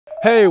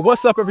Hey,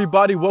 what's up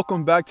everybody?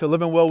 Welcome back to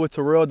Living Well with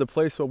Terrell, the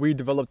place where we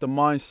develop the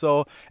mind,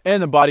 soul, and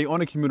the body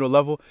on a communal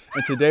level.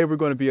 And today we're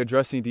going to be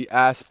addressing the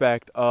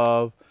aspect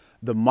of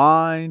the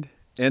mind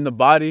and the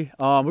body.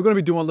 We're going to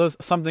be doing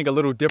something a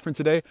little different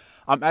today.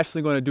 I'm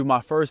actually going to do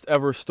my first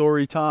ever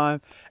story time,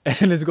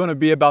 and it's going to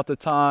be about the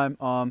time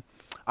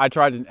I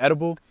tried an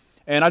edible.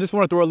 And I just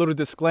want to throw a little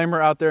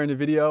disclaimer out there in the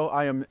video.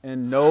 I am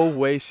in no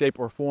way, shape,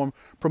 or form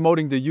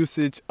promoting the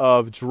usage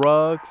of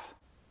drugs.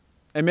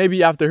 And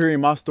maybe after hearing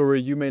my story,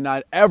 you may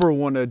not ever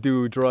want to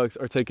do drugs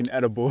or take an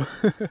edible.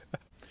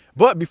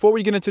 But before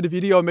we get into the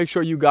video, make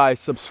sure you guys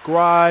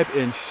subscribe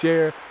and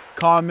share,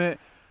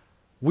 comment.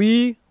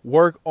 We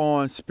work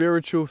on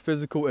spiritual,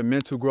 physical, and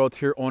mental growth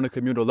here on a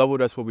communal level.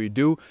 That's what we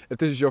do. If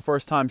this is your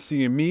first time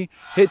seeing me,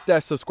 hit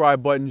that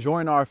subscribe button,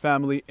 join our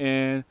family,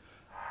 and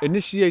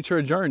initiate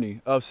your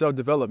journey of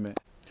self-development.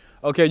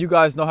 Okay, you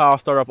guys know how I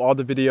start off all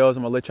the videos.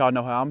 I'm gonna let y'all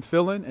know how I'm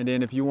feeling. And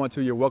then if you want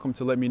to, you're welcome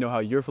to let me know how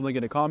you're feeling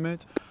in the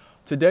comments.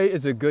 Today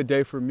is a good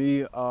day for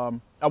me. I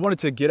wanted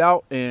to get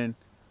out and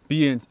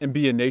be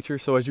in nature.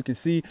 So as you can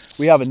see,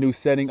 we have a new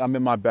setting. I'm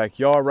in my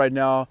backyard right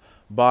now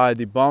by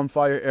the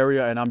bonfire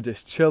area, and I'm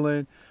just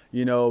chilling,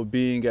 you know,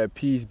 being at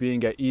peace,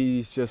 being at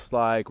ease, just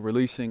like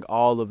releasing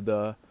all of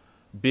the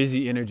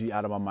busy energy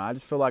out of my mind. I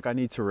just feel like I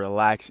need to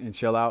relax and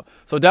chill out.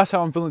 So that's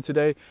how I'm feeling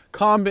today.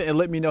 Comment and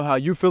let me know how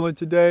you're feeling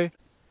today.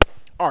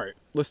 All right,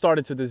 let's start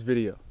into this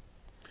video.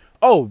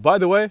 Oh, by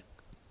the way,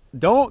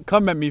 don't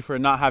come at me for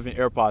not having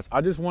AirPods. I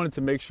just wanted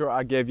to make sure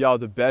I gave y'all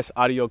the best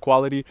audio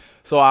quality.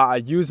 So I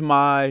used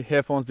my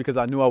headphones because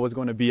I knew I was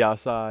going to be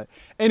outside.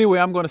 Anyway,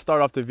 I'm going to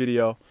start off the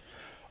video.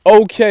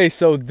 Okay,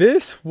 so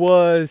this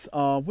was,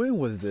 when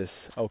was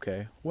this?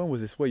 Okay, when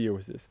was this? What year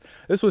was this?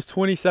 This was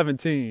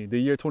 2017,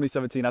 the year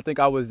 2017. I think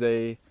I was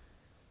a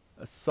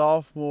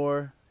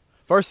sophomore,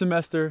 first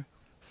semester,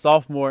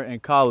 sophomore in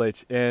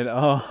college. And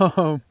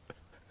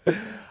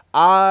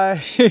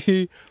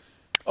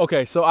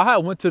Okay, so I had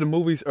went to the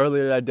movies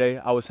earlier that day.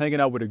 I was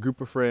hanging out with a group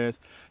of friends.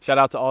 Shout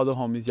out to all the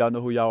homies. Y'all know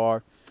who y'all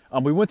are.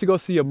 We went to go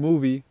see a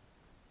movie,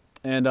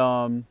 and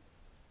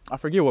I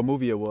forget what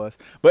movie it was.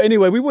 But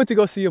anyway, we went to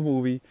go see a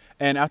movie,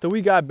 and after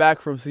we got back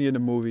from seeing the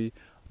movie,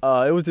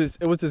 it was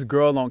this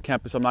girl on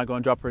campus. I'm not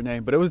going to drop her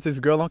name, but it was this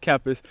girl on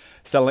campus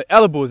selling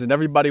edibles, and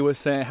everybody was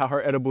saying how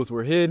her edibles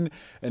were hidden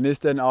and this,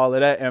 that, and all of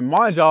that. And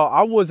mind y'all,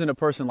 I wasn't a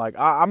person like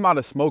I'm not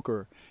a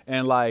smoker,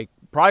 and like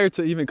prior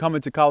to even coming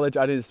to college,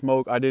 I didn't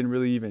smoke. I didn't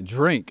really even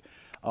drink.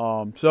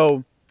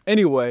 So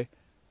anyway,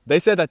 they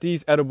said that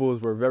these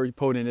edibles were very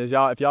potent.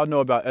 If y'all know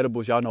about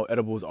edibles, y'all know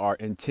edibles are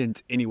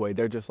intense anyway.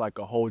 They're just like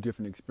a whole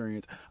different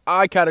experience.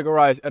 I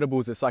categorize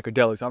edibles as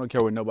psychedelics. I don't care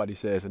what nobody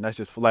says, and that's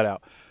just flat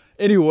out.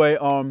 Anyway,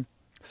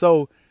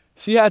 so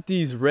she had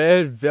these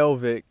red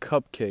velvet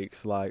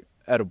cupcakes, like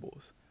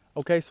edibles.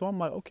 Okay, so I'm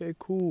like, okay,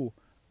 cool.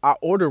 I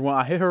ordered one.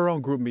 I hit her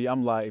on GroupMe.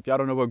 I'm like, if y'all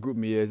don't know what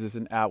GroupMe is, it's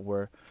an app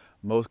where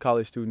most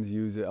college students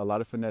use it. A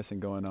lot of finessing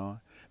going on.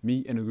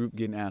 Me in a group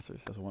getting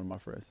answers. That's what one of my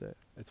friends said.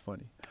 It's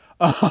funny.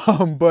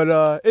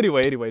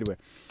 Anyway.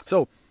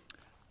 So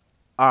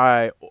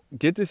I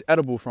get this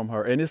edible from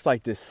her, and it's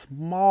like this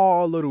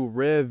small little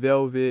red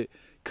velvet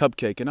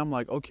cupcake. And I'm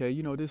like, okay,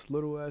 you know, this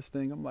little ass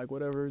thing. I'm like,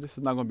 whatever. This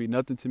is not going to be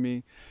nothing to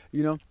me,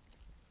 you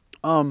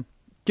know.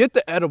 Get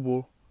the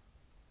edible.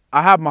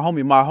 I have my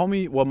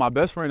homie, well, my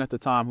best friend at the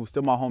time, who's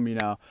still my homie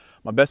now,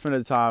 my best friend at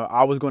the time,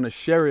 I was going to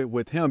share it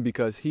with him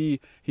because he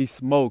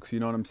smokes, you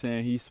know what I'm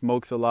saying? He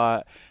smokes a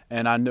lot,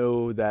 and I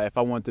know that if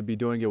I wanted to be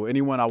doing it with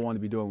anyone, I wanted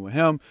to be doing it with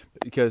him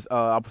because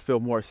I would feel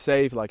more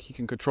safe, like he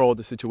can control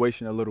the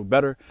situation a little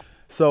better.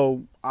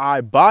 So I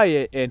buy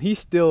it, and he's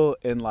still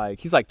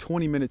he's like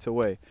 20 minutes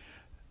away.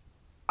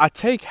 I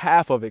take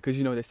half of it because,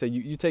 you know, they say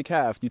you take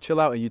half, you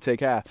chill out and you take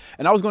half.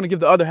 And I was going to give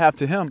the other half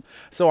to him.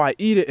 So I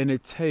eat it, and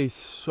it tastes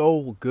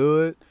so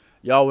good.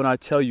 Y'all, when I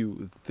tell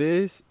you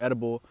this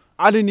edible,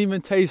 I didn't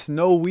even taste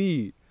no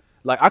weed.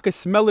 Like, I could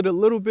smell it a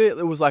little bit.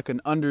 It was like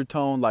an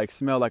undertone, like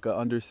smell like an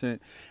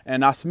underscent.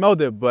 And I smelled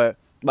it, but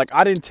like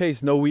I didn't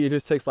taste no weed. It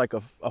just tastes like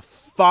a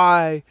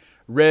fire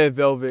red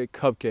velvet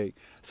cupcake.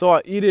 So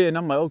I eat it, and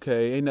I'm like,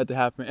 okay, ain't nothing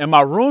happened. And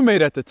my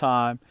roommate at the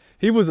time,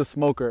 he was a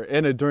smoker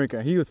and a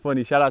drinker. He was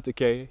funny. Shout out to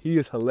Kay. He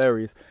is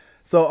hilarious.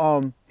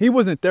 So he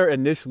wasn't there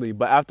initially,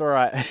 but after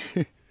I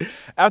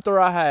after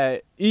I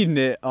had eaten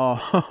it,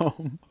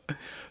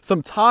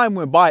 some time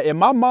went by. In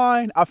my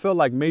mind, I felt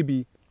like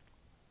maybe,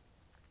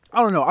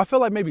 I don't know, I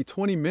felt like maybe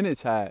 20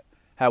 minutes had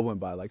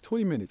went by, like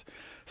 20 minutes.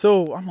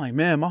 So I'm like,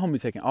 man, my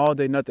homie taking all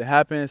day, nothing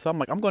happened. So I'm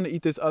like, I'm going to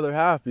eat this other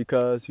half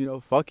because, you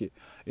know, fuck it.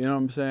 You know what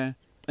I'm saying?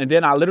 And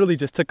then I literally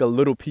just took a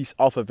little piece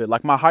off of it.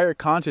 Like, my higher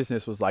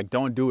consciousness was like,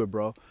 don't do it,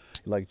 bro.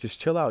 Like, just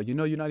chill out. You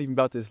know, you're not even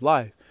about this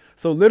life.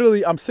 So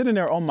literally, I'm sitting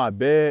there on my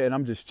bed, and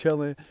I'm just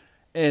chilling.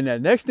 And the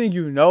next thing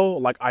you know,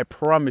 like, I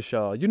promise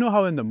y'all, you know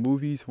how in the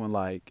movies when,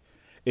 like,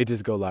 it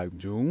just go like,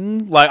 zoom?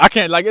 Like, I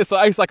can't, like, it's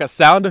like a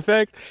sound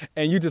effect,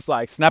 and you just,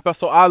 like, snap out.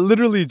 So I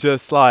literally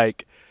just,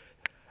 like,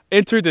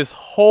 entered this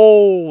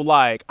whole,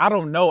 like, I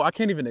don't know. I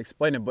can't even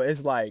explain it, but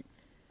it's like,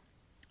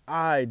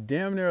 I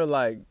damn near,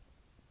 like,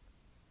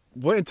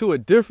 went into a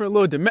different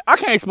little dimension. I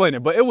can't explain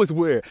it, but it was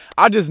weird.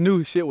 I just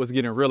knew shit was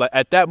getting real. Like,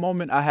 at that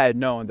moment, I had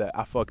known that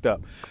I fucked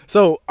up.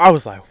 So I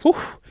was like, whew.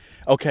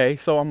 Okay,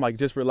 so I'm like,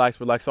 just relax,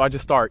 relax. So I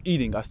just started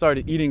eating. I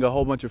started eating a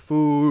whole bunch of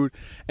food,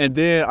 and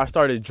then I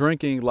started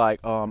drinking. Like,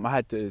 I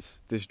had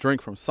this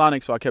drink from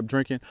Sonic, so I kept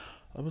drinking.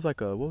 It was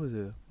like what was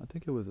it? I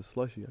think it was a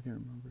slushie. I can't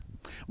remember.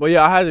 But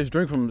yeah, I had this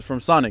drink from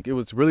Sonic. It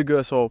was really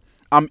good. So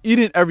I'm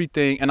eating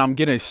everything, and I'm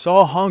getting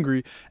so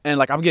hungry, and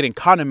like I'm getting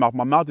cotton mouth.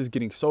 My mouth is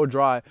getting so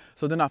dry.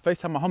 So then I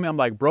FaceTime my homie. I'm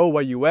like, bro,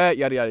 where you at?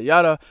 Yada yada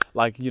yada.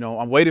 Like,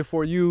 I'm waiting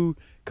for you.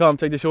 Come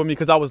take this shit with me,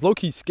 because I was low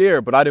key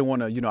scared, but I didn't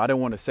want to, I didn't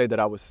want to say that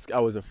I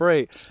was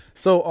afraid.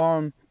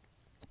 So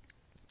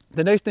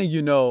the next thing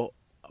you know,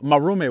 my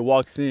roommate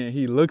walks in.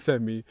 He looks at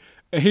me,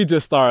 and he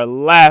just started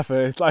laughing.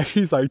 It's like,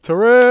 he's like,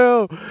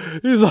 Terrell.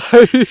 He's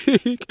like,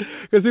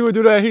 because he would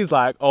do that. He's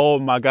like, oh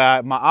my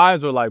God. My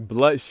eyes were like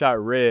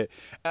bloodshot red.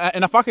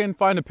 And if I can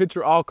find a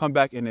picture, I'll come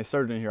back and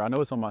insert it in here. I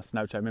know it's on my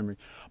Snapchat memory.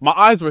 My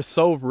eyes were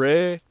so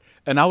red,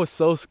 and I was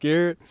so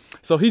scared.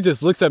 So he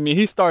just looks at me.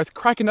 He starts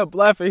cracking up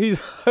laughing.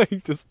 He's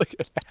like, just looking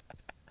at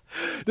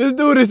this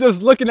dude is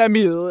just looking at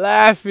me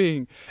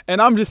laughing. And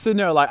I'm just sitting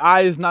there like,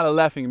 is not a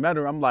laughing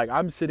matter. I'm like,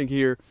 I'm sitting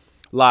here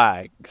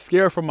like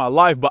scared for my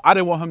life, but I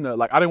didn't want him to,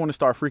 like, I didn't want to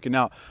start freaking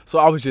out. So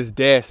I was just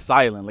dead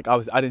silent. Like,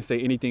 I didn't say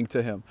anything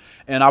to him.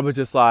 And I was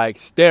just like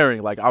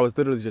staring, like I was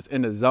literally just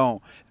in the zone.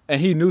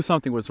 And he knew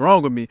something was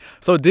wrong with me.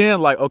 So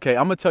then, like, okay,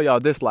 I'm gonna tell y'all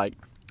this, like,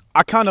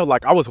 I kind of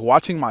like, I was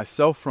watching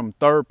myself from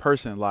third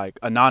person, like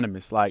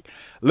anonymous, like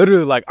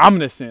literally like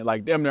omniscient,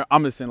 like damn near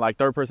omniscient, like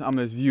third person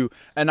omniscient view.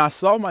 And I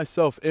saw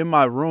myself in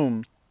my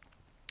room,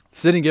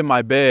 sitting in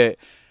my bed,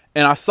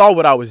 and I saw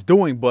what I was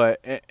doing,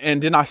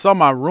 and then I saw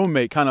my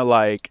roommate kind of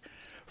like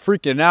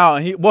freaking out.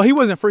 And he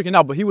wasn't freaking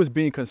out, but he was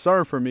being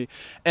concerned for me.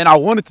 And I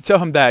wanted to tell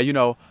him that,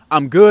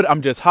 I'm good,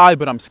 I'm just high,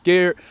 but I'm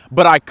scared.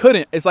 But I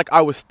couldn't. It's like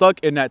I was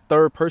stuck in that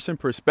third person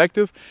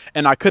perspective,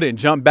 and I couldn't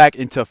jump back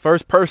into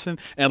first person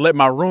and let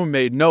my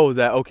roommate know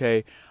that,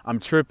 okay, I'm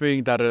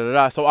tripping, da da da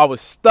da. So I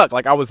was stuck.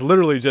 Like, I was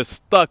literally just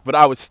stuck, but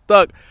I was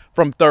stuck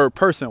from third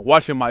person,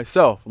 watching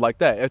myself like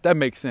that, if that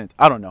makes sense.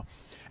 I don't know.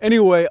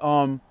 Anyway,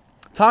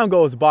 time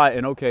goes by,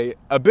 and okay,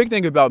 a big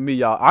thing about me,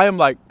 y'all,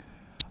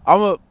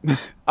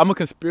 I'm a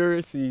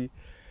conspiracy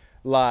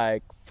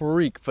like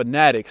freak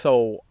fanatic.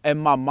 So in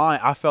my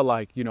mind, I felt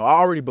like, I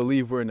already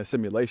believe we're in a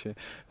simulation.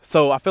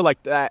 So I feel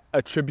like that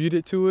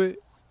attributed to it.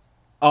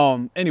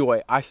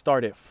 Anyway, I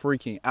started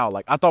freaking out.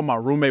 Like, I thought my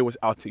roommate was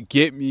out to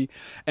get me,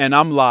 and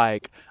I'm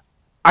like,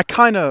 I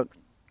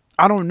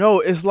don't know.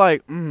 It's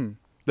like,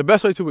 the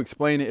best way to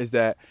explain it is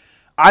that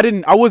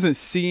I wasn't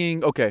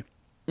seeing, okay.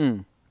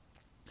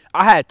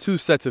 I had two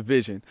sets of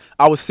vision.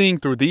 I was seeing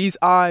through these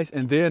eyes,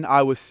 and then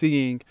I was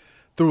seeing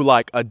through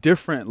like a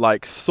different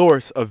like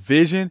source of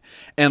vision.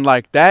 And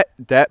like that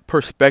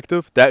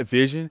perspective, that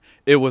vision,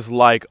 it was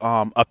like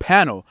a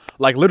panel,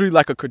 like literally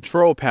like a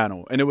control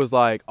panel. And it was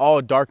like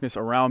all darkness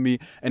around me,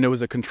 and it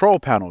was a control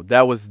panel.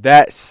 That was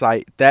that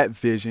sight, that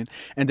vision.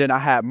 And then I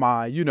had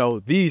my,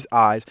 these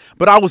eyes.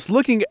 But I was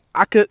looking,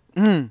 I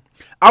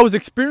was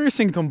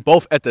experiencing them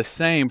both at the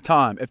same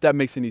time, if that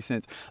makes any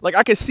sense. Like,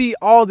 I could see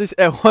all this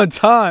at one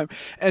time,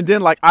 and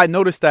then like I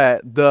noticed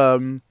that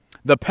the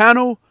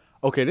panel,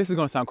 okay, this is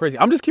gonna sound crazy.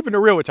 I'm just keeping it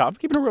real with y'all.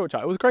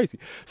 It was crazy.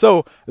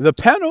 So the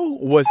panel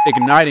was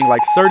igniting,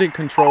 like certain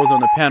controls on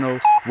the panel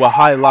will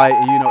highlight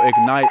and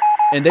ignite,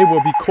 and they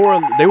would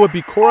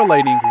be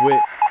correlating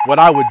with what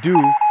I would do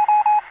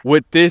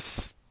with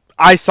this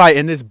eyesight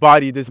and this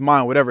body, this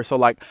mind, whatever. So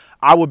like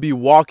I would be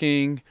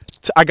walking.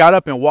 I got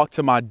up and walked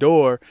to my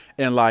door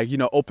and like,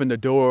 opened the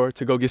door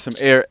to go get some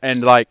air.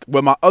 And like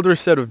with my other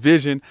set of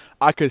vision,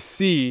 I could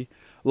see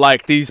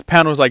like these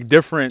panels, like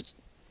different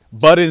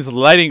buttons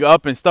lighting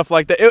up and stuff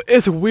like that.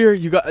 It's weird.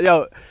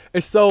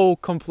 It's so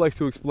complex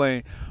to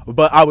explain,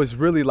 but I was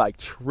really like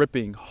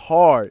tripping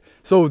hard.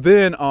 So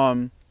then,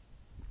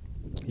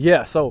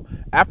 yeah. So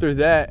after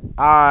that,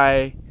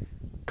 I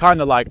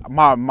kind of like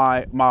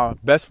my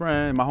best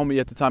friend, my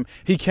homie at the time,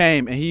 he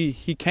came and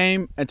he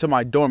came into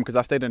my dorm, because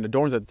I stayed in the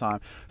dorms at the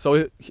time.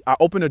 So I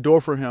opened the door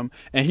for him,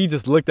 and he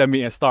just looked at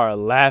me and started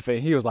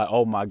laughing. He was like,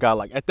 oh my God,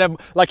 like at that,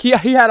 like he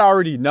had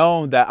already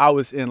known that I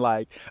was in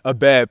like a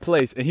bad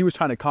place, and he was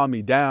trying to calm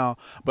me down,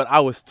 but I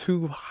was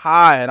too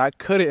high and I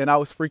couldn't, and I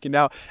was freaking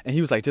out. And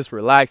he was like, just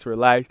relax.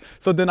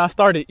 So then I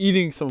started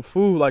eating some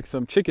food, like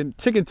some chicken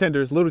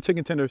tenders, little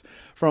chicken tenders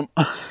from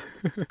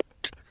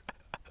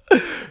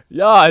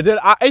yeah, and then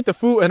I ate the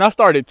food and I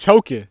started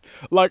choking.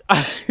 Like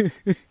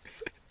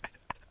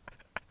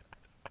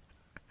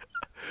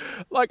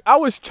like I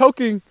was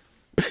choking,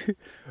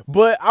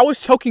 but I was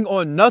choking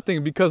on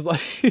nothing, because like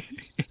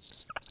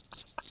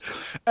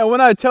And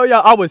when I tell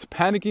y'all I was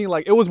panicking,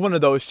 like it was one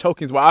of those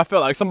chokings where I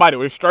felt like somebody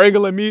was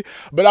strangling me,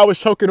 but I was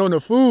choking on the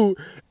food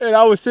and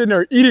I was sitting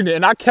there eating it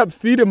and I kept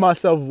feeding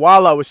myself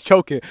while I was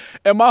choking.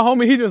 And my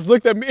homie, he just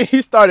looked at me and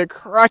he started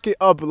cracking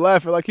up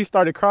laughing, like he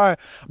started crying.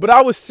 But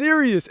I was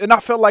serious and I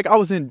felt like I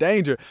was in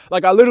danger.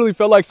 Like I literally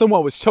felt like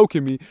someone was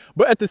choking me.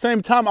 But at the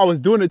same time, I was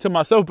doing it to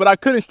myself, but I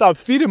couldn't stop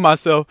feeding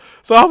myself.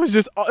 So I was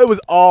just, it was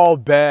all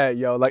bad,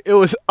 yo. Like it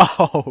was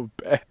all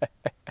bad.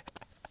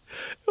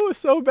 It was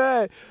so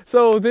bad.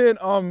 So then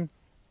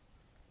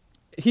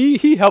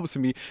he helps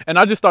me and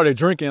I just started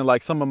drinking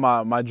like some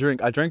of my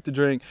drink. I drank the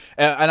drink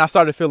and I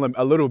started feeling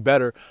a little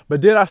better.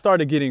 But then I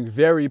started getting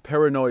very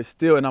paranoid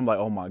still. And I'm like,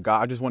 oh my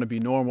God, I just want to be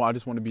normal. I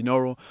just want to be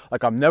normal.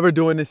 Like I'm never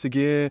doing this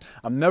again.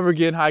 I'm never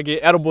getting high again.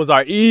 Edibles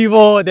are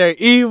evil. They're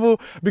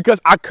evil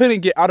because I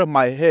couldn't get out of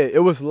my head. It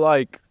was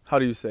like, how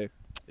do you say?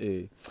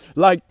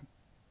 Like,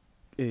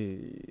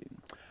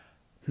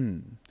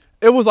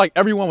 it was like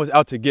everyone was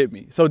out to get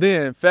me. So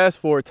then fast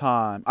forward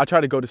time, I try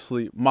to go to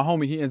sleep. My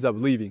homie, he ends up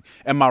leaving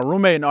and my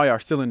roommate and I are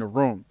still in the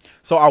room.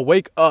 So I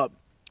wake up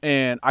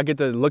and I get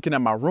to looking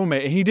at my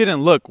roommate and he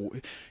didn't look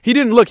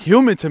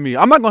human to me.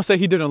 I'm not going to say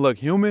he didn't look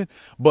human,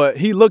 but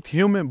he looked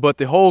human. But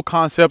the whole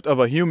concept of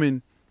a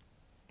human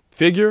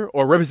figure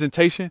or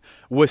representation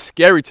was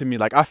scary to me.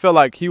 Like I felt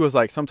like he was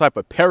like some type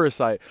of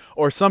parasite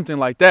or something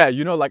like that.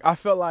 You know, like I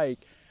felt like,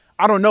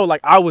 I don't know, like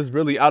I was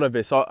really out of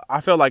it. So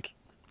I felt like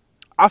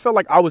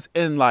I was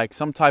in like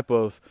some type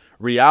of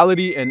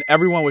reality and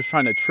everyone was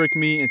trying to trick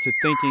me into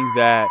thinking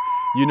that,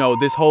 you know,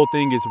 this whole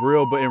thing is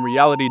real. But in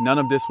reality, none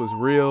of this was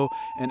real.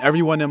 And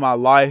everyone in my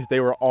life, they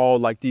were all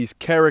like these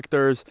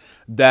characters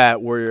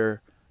that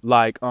were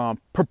like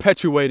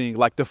perpetuating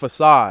like the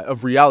facade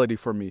of reality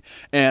for me.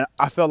 And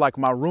I felt like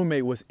my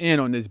roommate was in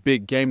on this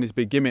big game, this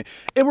big gimmick.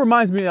 It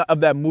reminds me of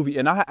that movie.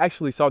 And I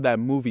actually saw that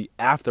movie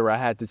after I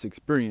had this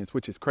experience,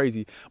 which is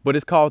crazy. But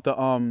it's called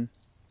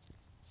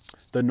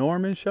the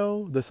Norman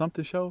Show, the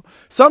something show,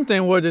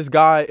 something where this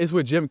guy is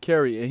with Jim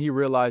Carrey and he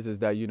realizes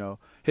that, you know,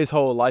 his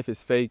whole life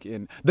is fake.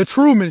 And the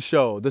Truman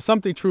Show, the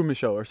something Truman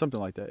Show or something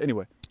like that.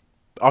 Anyway,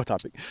 off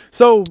topic.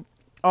 So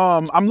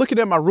I'm looking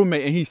at my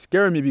roommate and he's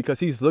scaring me because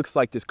he looks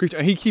like this creature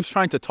and he keeps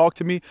trying to talk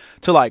to me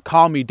to like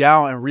calm me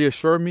down and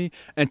reassure me.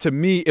 And to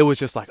me, it was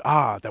just like,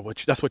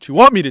 that's what you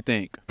want me to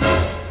think,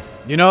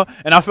 you know?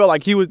 And I felt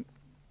like he was,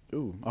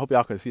 ooh, I hope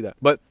y'all can see that.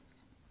 But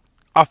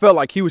I felt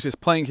like he was just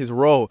playing his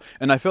role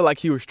and I felt like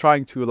he was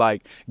trying to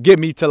like get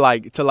me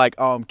to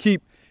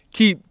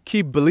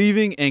keep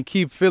believing and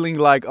keep feeling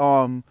like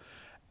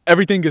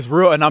everything is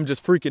real and I'm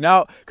just freaking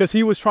out because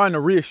he was trying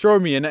to reassure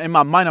me. And in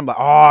my mind, I'm like,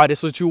 oh, this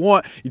is what you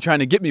want. You're trying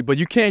to get me, but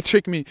you can't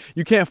trick me.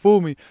 You can't fool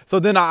me. So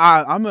then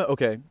I'm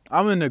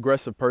an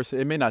aggressive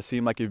person. It may not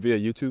seem like it via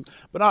YouTube,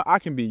 but I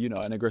can be, you know,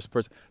 an aggressive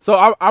person.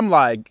 So I'm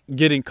like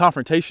getting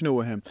confrontational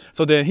with him.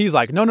 So then he's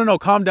like, no,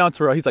 calm down,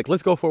 Terrell. He's like,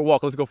 let's go for a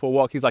walk. Let's go for a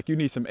walk. He's like, you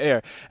need some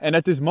air. And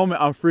at this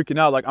moment, I'm freaking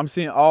out. Like I'm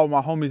seeing all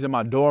my homies in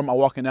my dorm. I'm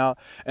walking out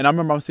and I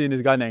remember I'm seeing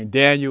this guy named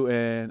Daniel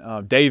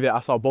and David. I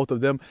saw both of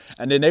them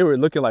and then they were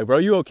looking like, bro,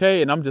 you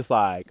okay? And I'm just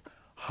like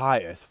high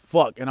as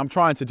fuck and I'm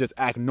trying to just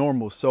act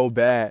normal so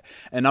bad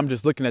and I'm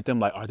just looking at them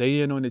like, are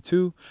they in on it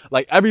too?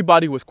 Like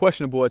everybody was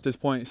questionable at this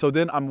point. So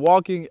then I'm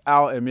walking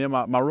out and me and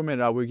my roommate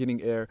and I, we're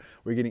getting air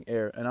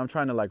and I'm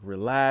trying to like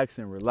relax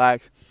and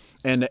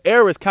the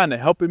air is kind of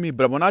helping me.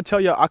 But when I tell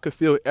you I could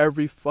feel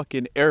every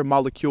fucking air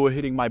molecule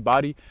hitting my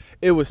body,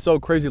 it was so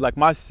crazy. Like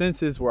my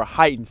senses were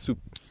heightened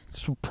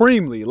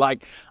supremely.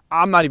 Like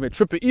I'm not even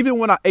tripping. Even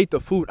when I ate the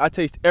food, I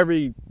taste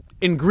every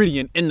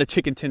ingredient in the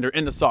chicken tender,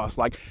 in the sauce.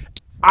 Like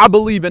I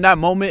believe in that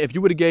moment, if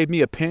you would have gave me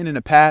a pen and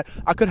a pad,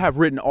 I could have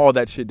written all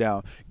that shit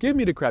down. Give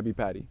me the Krabby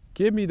Patty.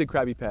 Give me the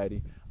Krabby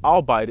Patty.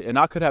 I'll bite it. And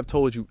I could have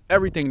told you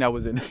everything that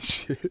was in that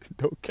shit.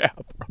 No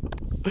cap,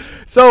 bro.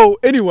 So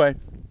anyway,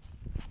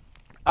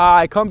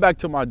 I come back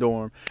to my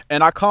dorm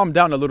and I calmed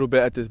down a little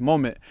bit at this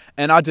moment.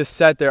 And I just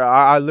sat there.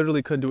 I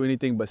literally couldn't do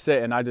anything but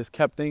sit. And I just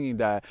kept thinking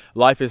that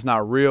life is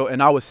not real.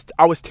 And I was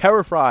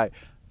terrified.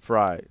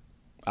 I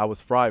was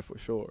fried for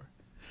sure.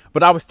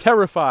 But I was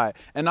terrified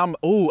and I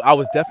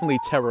was definitely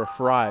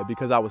terror-fried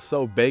because I was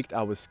so baked,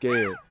 I was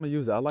scared. I'm gonna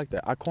use that, I like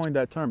that. I coined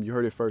that term, you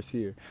heard it first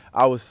here.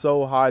 I was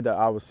so high that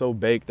I was so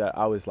baked that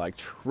I was like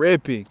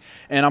tripping.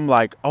 And I'm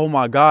like, oh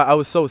my God, I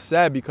was so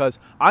sad because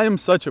I am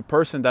such a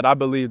person that I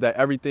believe that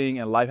everything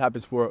in life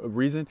happens for a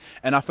reason.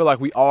 And I feel like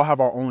we all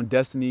have our own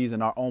destinies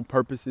and our own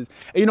purposes.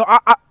 And, you know,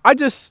 I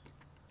just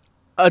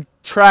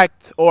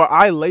attract or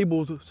I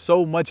label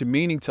so much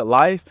meaning to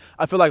life.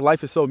 I feel like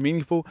life is so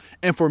meaningful.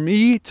 And for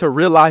me to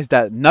realize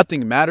that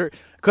nothing mattered,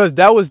 because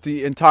that was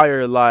the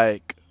entire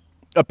like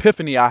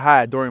epiphany I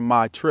had during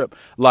my trip.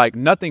 Like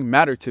nothing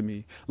mattered to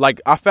me.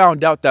 Like I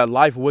found out that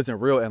life wasn't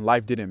real and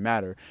life didn't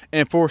matter.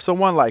 And for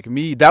someone like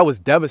me, that was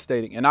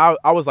devastating. And I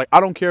was like,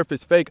 I don't care if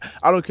it's fake.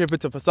 I don't care if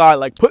it's a facade.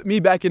 Like put me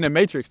back in the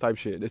Matrix type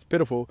shit. It's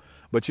pitiful.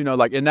 But you know,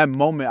 like in that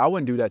moment, I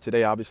wouldn't do that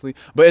today, obviously.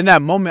 But in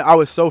that moment, I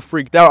was so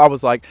freaked out. I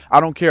was like, I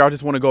don't care. I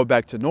just want to go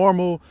back to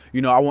normal.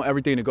 You know, I want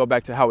everything to go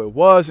back to how it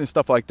was and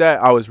stuff like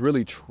that. I was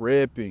really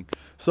tripping.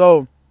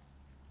 So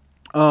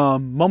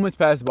Moments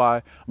pass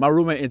by. My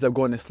roommate ends up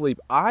going to sleep.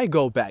 I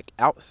go back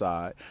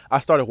outside. I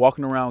started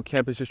walking around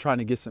campus just trying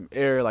to get some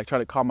air, like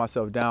trying to calm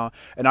myself down.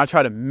 And I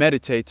try to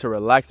meditate to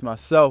relax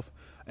myself.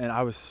 And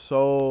I was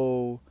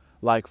so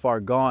like far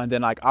gone.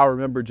 Then like I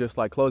remember just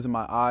like closing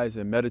my eyes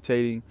and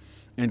meditating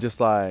and just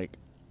like,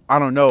 I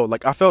don't know,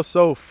 like I felt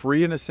so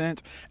free in a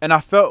sense. And I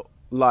felt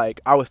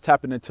like I was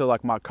tapping into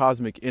like my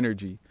cosmic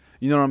energy.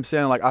 You know what I'm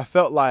saying? Like I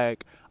felt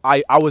like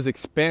I was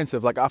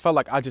expansive. Like I felt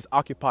like I just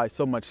occupied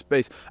so much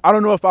space. I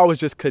don't know if I was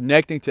just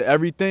connecting to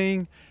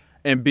everything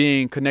and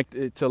being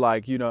connected to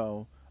like, you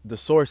know, the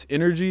source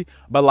energy,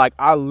 but like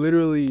I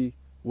literally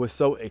was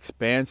so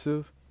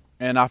expansive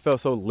and I felt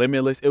so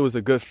limitless. It was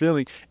a good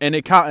feeling and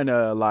it kind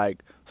of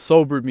like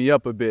sobered me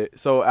up a bit.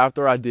 So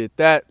after I did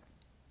that,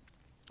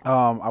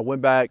 I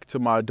went back to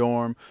my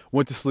dorm,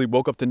 went to sleep,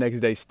 woke up the next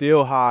day,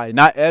 still high.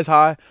 Not as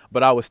high,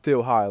 but I was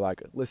still high.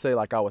 Like, let's say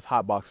like I was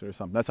hotboxing or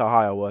something. That's how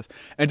high I was.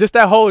 And just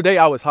that whole day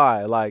I was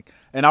high. Like,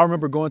 and I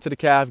remember going to the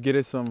caf,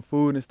 getting some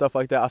food and stuff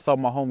like that. I saw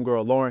my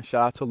homegirl, Lauren,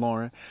 shout out to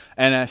Lauren.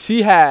 And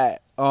she had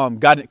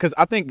gotten, because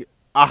I think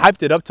I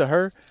hyped it up to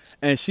her.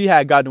 And she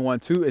had gotten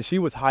one too, and she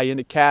was high in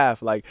the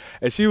calf, like,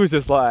 and she was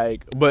just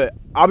like, but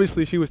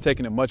obviously she was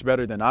taking it much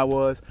better than I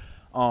was.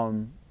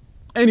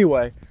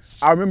 Anyway,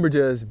 I remember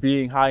just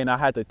being high and I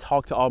had to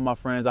talk to all my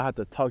friends. I had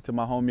to talk to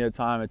my homie at the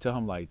time and tell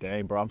him like,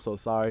 dang, bro, I'm so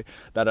sorry.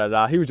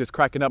 He was just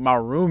cracking up. My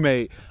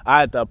roommate,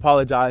 I had to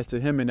apologize to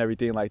him and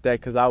everything like that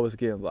because I was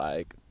getting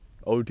like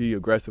OD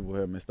aggressive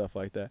with him and stuff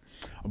like that.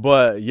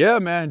 But yeah,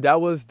 man,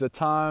 that was the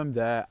time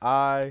that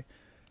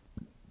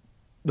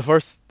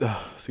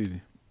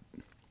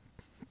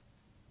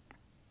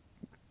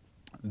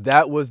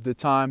that was the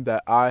time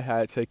that I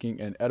had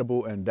taken an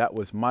edible, and that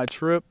was my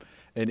trip,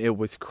 and it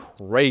was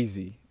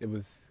crazy. It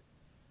was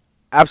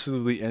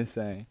absolutely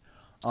insane.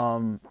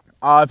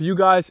 If you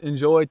guys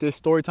enjoyed this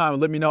story time,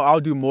 let me know.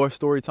 I'll do more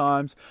story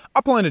times.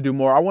 I plan to do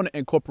more. I want to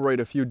incorporate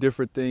a few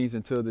different things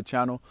into the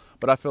channel,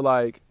 but I feel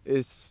like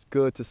it's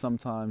good to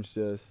sometimes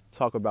just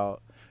talk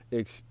about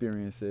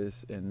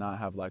experiences and not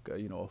have like a,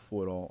 you know,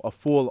 a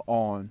full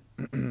on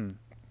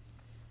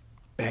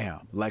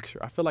bam lecture.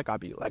 I feel like I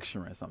be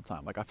lecturing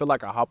sometimes. Like I feel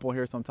like I hop on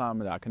here sometime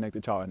and I connect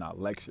with y'all and I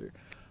lecture.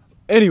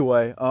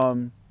 Anyway,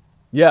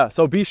 yeah,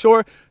 so be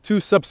sure to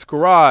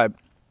subscribe.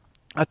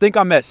 I think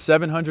I'm at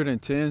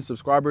 710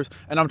 subscribers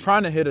and I'm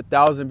trying to hit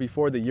 1,000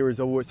 before the year is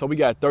over. So we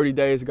got 30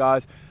 days,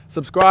 guys.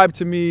 Subscribe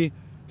to me,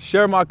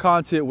 share my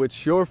content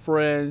with your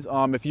friends.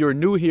 If you're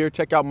new here,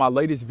 check out my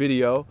latest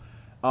video.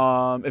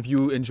 If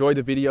you enjoyed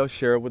the video,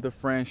 share it with a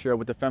friend, share it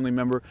with a family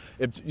member.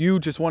 If you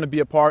just want to be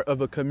a part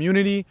of a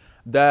community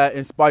that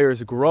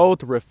inspires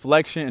growth,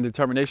 reflection, and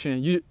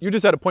determination, you're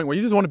just at a point where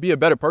you just want to be a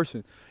better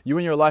person. You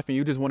in your life and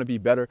you just want to be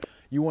better.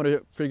 You want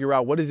to figure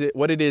out what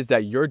it is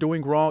that you're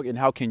doing wrong and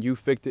how can you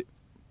fix it.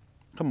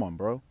 Come on,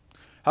 bro.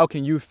 How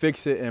can you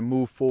fix it and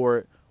move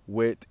forward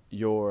with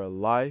your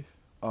life?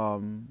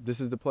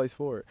 This is the place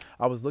for it.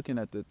 I was looking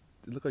at it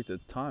looked like the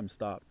time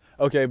stopped.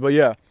 Okay, but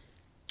yeah.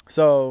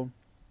 So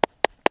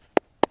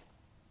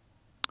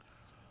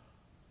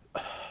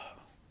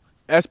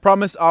As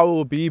promised, I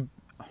will be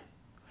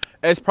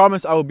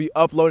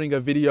uploading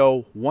a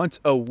video once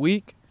a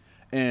week,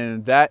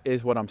 and that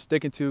is what I'm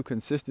sticking to.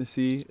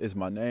 Consistency is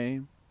my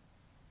name.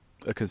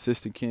 A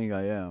consistent king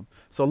I am.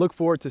 So look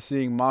forward to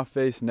seeing my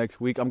face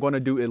next week. I'm going to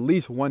do at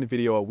least one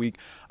video a week.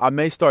 I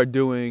may start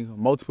doing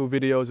multiple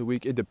videos a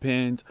week. It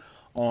depends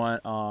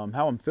on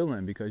how I'm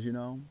feeling, because, you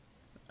know,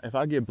 if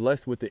I get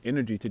blessed with the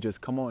energy to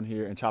just come on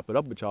here and chop it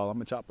up with y'all, I'm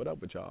going to chop it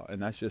up with y'all,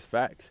 and that's just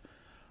facts.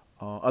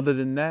 Other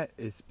than that,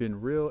 it's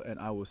been real, and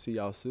I will see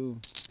y'all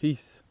soon.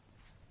 Peace.